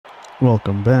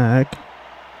Welcome back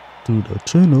to the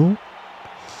channel.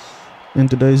 In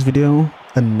today's video,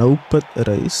 a no pit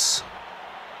race.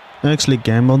 I actually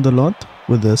gambled a lot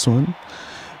with this one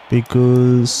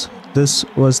because this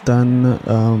was done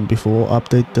before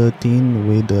update 13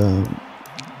 with the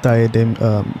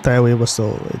tire wear was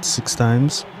still at 6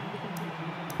 times,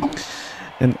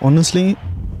 and honestly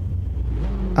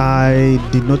I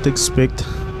did not expect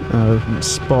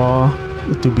Spa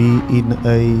to be in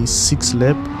a 6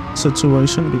 lap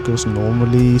situation, because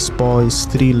normally Spa is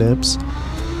 3 laps,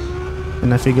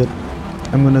 and I figured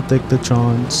I'm gonna take the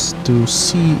chance to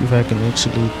see if I can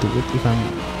actually do it, if I'm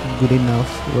good enough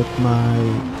with my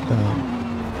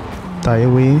tire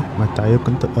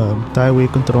wear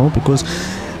control, because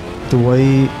the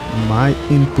way my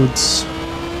inputs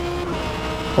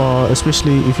are,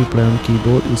 especially if you play on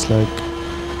keyboard, it's like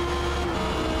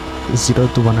 0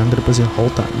 to 100%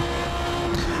 whole time.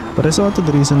 But I started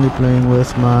recently playing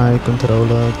with my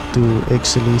controller to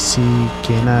actually see,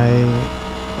 can I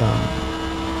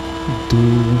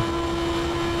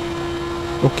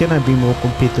can I be more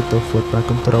competitive with my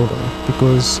controller,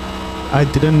 because I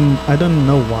don't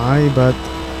know why, but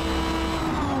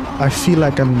I feel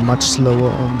like I'm much slower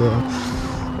on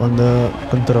the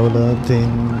controller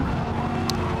than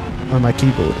on my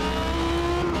keyboard.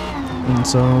 And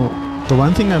so the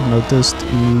one thing I've noticed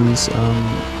is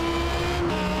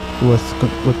with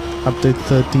update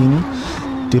 13,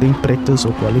 during practice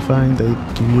or qualifying, they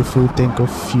give you a full tank of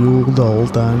fuel the whole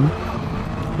time,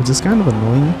 which is kind of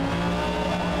annoying,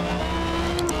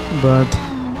 but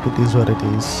it is what it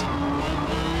is.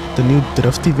 The new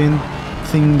drift event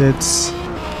thing that's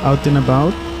out and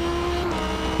about,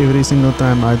 every single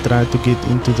time I try to get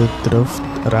into the drift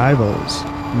rivals,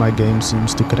 my game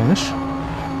seems to crash,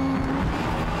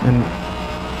 and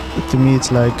to me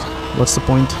it's like, what's the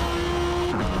point?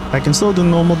 I can still do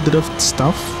normal drift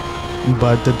stuff,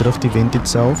 but the drift event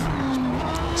itself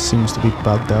seems to be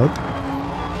bugged out.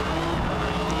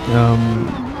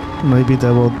 Maybe they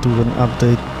will do an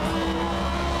update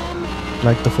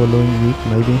like the following week,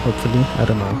 maybe, hopefully, I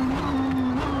don't know.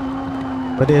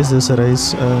 But as this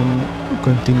race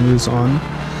continues on,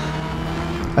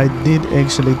 I did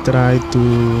actually try to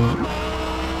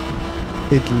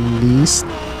at least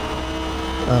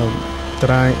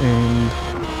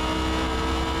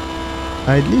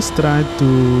try to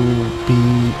be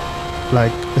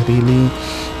like really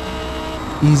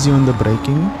easy on the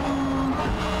braking,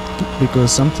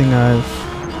 because something I've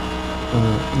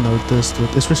noticed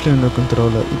with, especially on the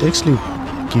controller, it actually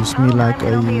gives me like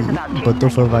a bit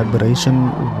of a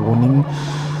vibration warning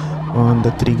on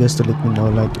the triggers to let me know,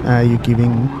 like, are you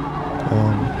giving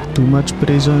too much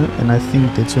pressure? And I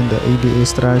think that's when the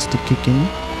ABS tries to kick in.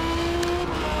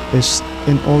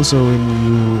 And also when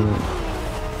you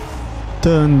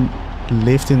turn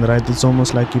left and right, it's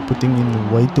almost like you're putting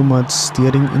in way too much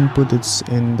steering input,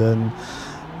 and then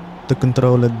the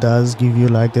controller does give you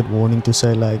like that warning to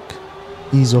say like,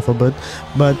 ease off a bit.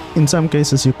 But in some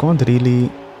cases you can't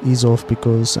really ease off,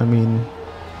 because I mean,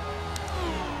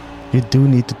 you do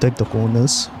need to take the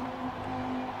corners,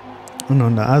 and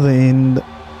on the other end,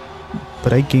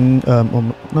 braking or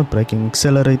not braking,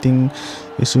 accelerating,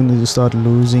 as soon as you start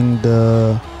losing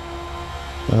the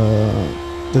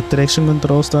traction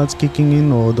control starts kicking in,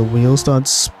 or the wheel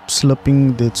starts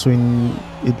slipping, that's when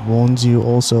it warns you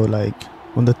also, like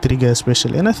on the trigger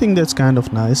especially. And I think that's kind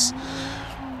of nice.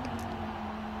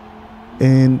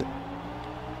 And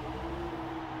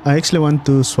I actually want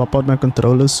to swap out my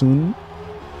controller soon,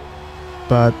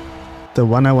 but the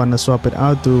one I want to swap it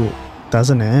out to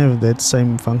doesn't have that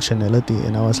same functionality.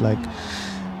 And I was like,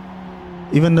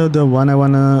 even though the one I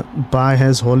want to buy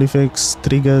has Hall effects,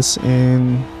 triggers,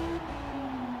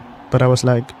 but I was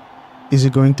like, is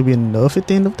it going to be a nerf at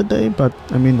the end of the day? But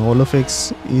I mean, Hall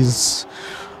effects is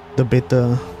the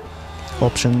better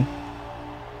option.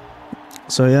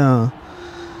 So yeah,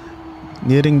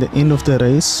 nearing the end of the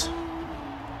race,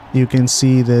 you can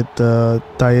see that the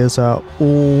tires are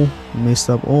all messed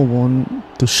up, all worn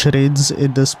to shreds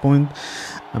at this point.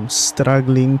 I'm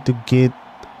struggling to get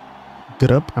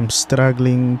grip. I'm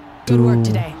struggling to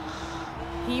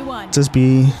just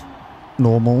be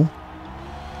normal.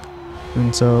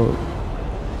 And so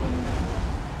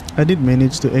I did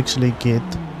manage to actually get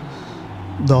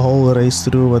the whole race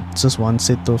through with just one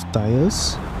set of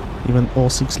tires, even all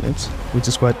 6 laps, which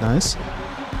is quite nice.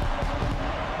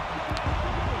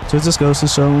 So it just goes to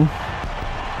show,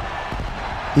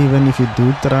 even if you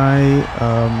do try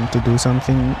to do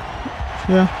something,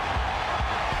 yeah,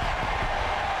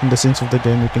 in the sense of the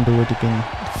game, you can do it, you can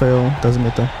fail, doesn't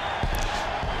matter.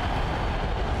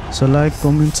 So like,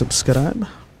 comment, subscribe.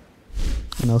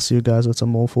 and I'll see you guys with some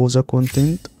more Forza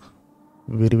content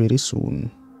very, very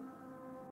soon.